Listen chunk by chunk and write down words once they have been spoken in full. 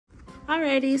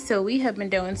Alrighty, so we have been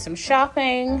doing some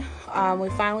shopping. We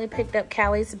finally picked up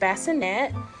Callie's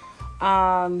bassinet.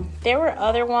 There were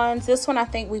other ones. This one I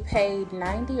think we paid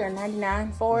 $90 or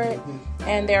 $99 for it.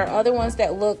 And there are other ones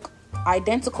that look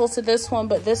identical to this one,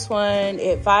 but this one,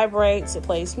 it vibrates, it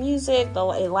plays music,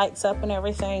 it lights up and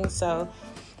everything. So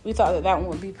we thought that one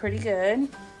would be pretty good.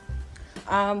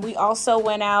 We also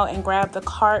went out and grabbed the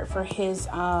cart for his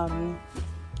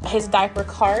diaper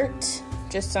cart.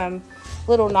 Just some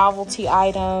little novelty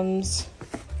items.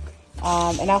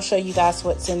 And I'll show you guys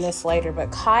what's in this later.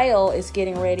 But Kyle is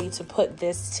getting ready to put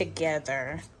this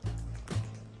together.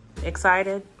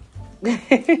 Excited?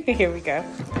 Here we go.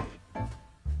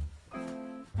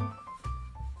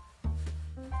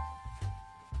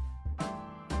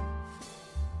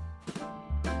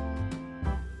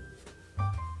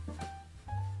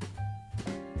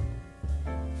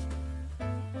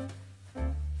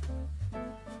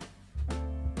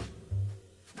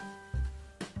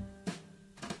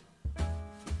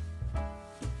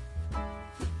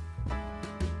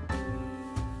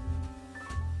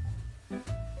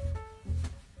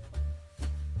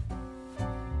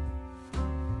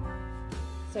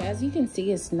 So as you can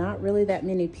see, it's not really that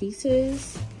many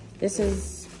pieces.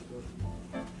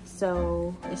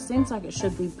 So it seems like it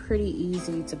should be pretty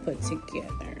easy to put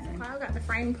together. Kyle got the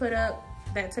frame put up.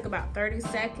 That took about 30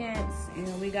 seconds.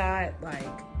 And we got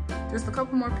like just a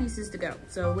couple more pieces to go.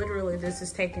 So literally this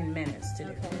is taking minutes to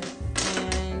do.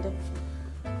 And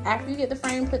after you get the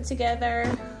frame put together,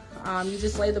 you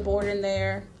just lay the board in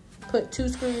there, put 2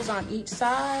 screws on each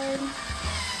side.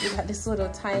 We got this little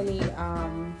tiny,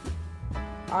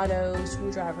 auto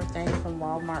screwdriver thing from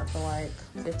Walmart for like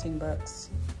 15 bucks.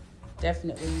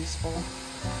 Definitely useful.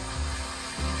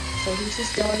 So he's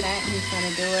just doing that, and he's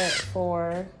gonna do it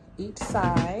for each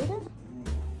side.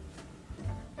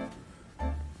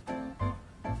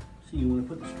 So you want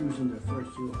to put the screws in there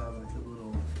first, you'll have like a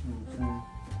little thing.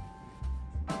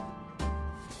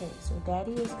 Okay, so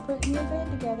Daddy is putting your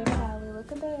bed together, Kylie.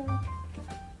 Look at that.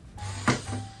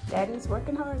 Daddy's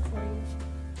working hard for you.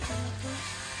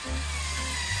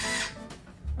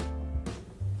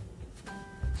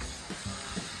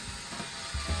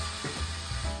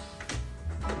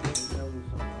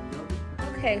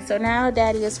 Okay, so now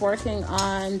Daddy is working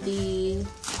on the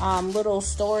little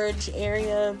storage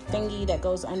area thingy that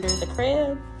goes under the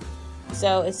crib.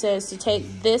 So it says to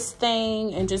take this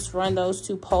thing and just run those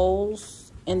 2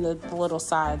 poles in the little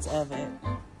sides of it.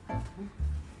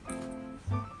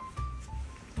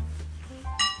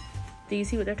 Do you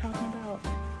see what they're talking about?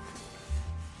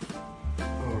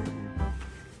 Oh,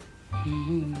 right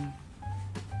here.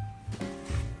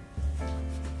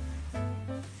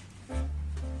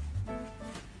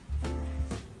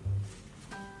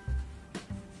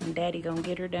 And Daddy gonna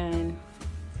get her done.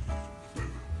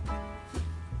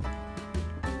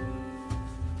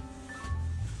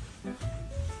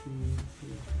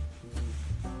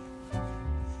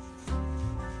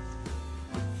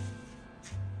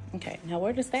 Okay, now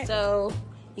where does that go? So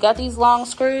you got these long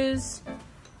screws,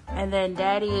 and then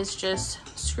Daddy is just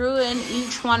screwing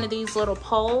each one of these little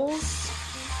poles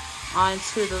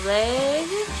onto the leg.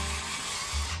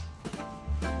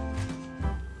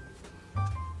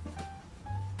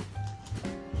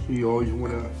 So you always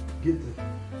want to get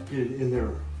it in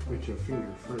there with your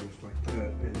finger first, like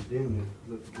that, and then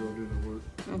let the girl do the work.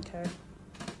 Okay.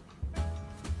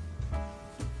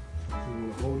 You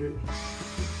want to hold it.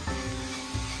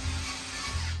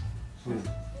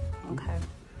 Okay.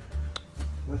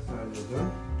 That side is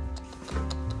done.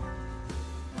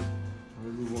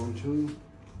 I'll move on to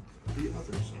the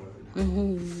other side.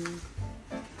 Mm-hmm.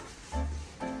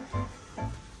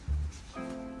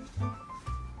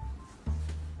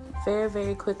 Very,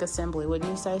 very quick assembly, wouldn't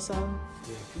you say so?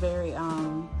 Yeah. Very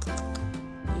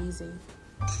easy.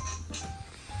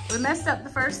 We messed up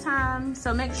the first time,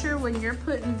 so make sure when you're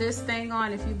putting this thing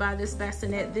on, if you buy this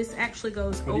bassinet, this actually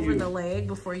goes over the leg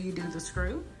before you do the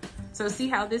screw. So see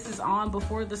how this is on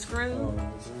before the screw? Oh, okay.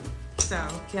 So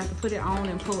you have to put it on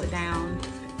and pull it down.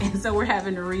 And so we're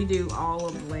having to redo all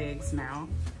of the legs now.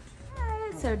 All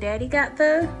right, so Daddy got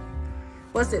the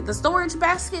storage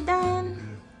basket done?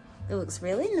 It looks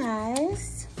really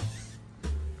nice.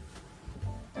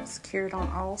 Secured on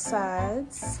all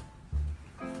sides.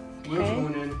 Wheels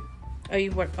going in.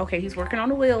 Oh, okay, he's working on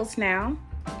the wheels now.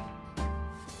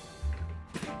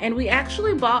 And we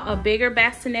actually bought a bigger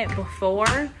bassinet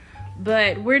before,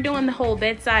 but we're doing the whole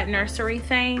bedside nursery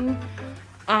thing.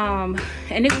 And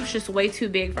it was just way too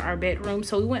big for our bedroom.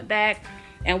 So we went back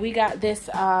and we got this,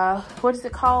 what is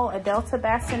it called? A Delta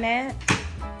bassinet.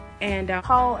 And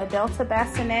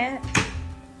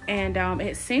And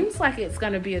it seems like it's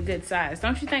going to be a good size.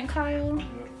 Don't you think, Kyle? Yep.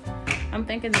 I'm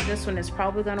thinking that this one is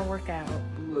probably going to work out.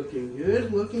 Looking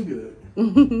good, looking good.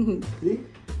 See?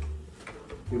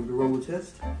 Give it a roll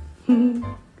test.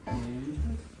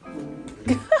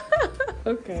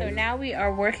 Okay. So now we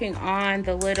are working on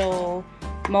the little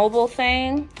mobile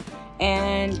thing.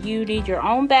 And you need your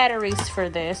own batteries for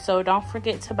this. So don't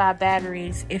forget to buy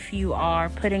batteries if you are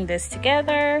putting this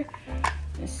together.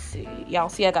 Let's see. Y'all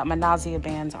see I got my nausea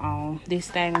bands on. These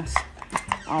things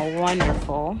are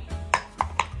wonderful.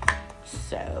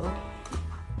 So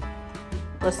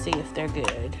let's see if they're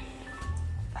good.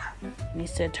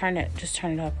 Needs to turn it, just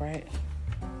turn it up, right?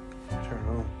 Turn it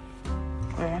on.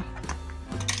 Okay.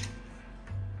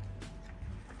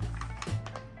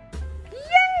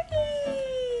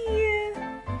 Yay!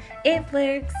 It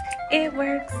works. It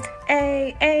works.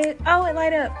 Ay, ay. Oh, it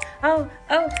light up. Oh.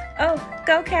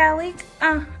 Go, Callie.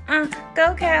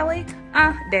 Go, Callie.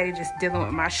 Daddy just dealing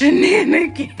with my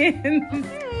shenanigans.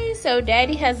 Okay, so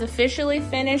Daddy has officially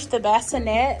finished the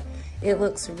bassinet. It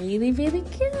looks really, really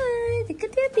good. Look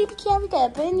at that, baby Callie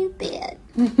got a brand new bed.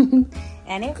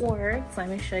 And it works. Let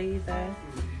me show you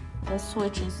the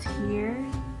switches here.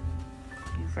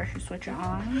 You first switch it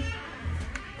on.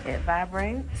 It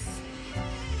vibrates.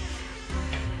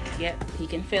 Yep, he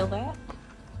can feel that.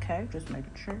 Okay, just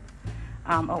making sure.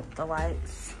 Oh, the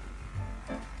lights.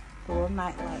 The little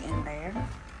night light in there.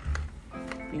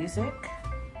 Music.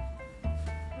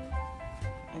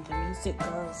 And the music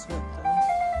goes with the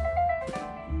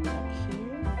right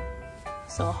here.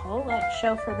 So a whole lot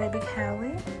show for baby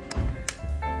Callie.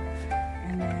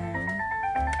 And then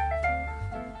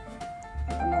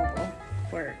the mobile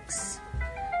works.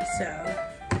 So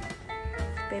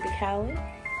baby Callie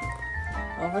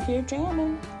over here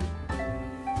jamming.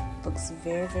 Looks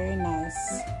very, very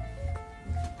nice.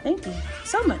 Thank you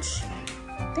so much.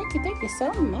 Thank you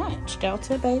so much,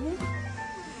 Delta baby.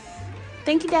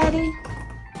 Thank you, Daddy.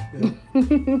 Yeah.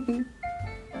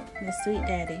 The sweet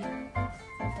Daddy.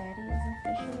 So Daddy is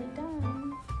officially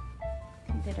done.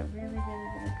 He did a really, really,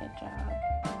 really good job.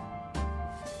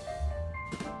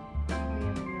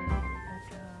 Really, really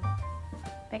good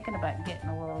job. Thinking about getting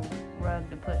a little rug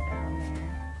to put down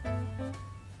there.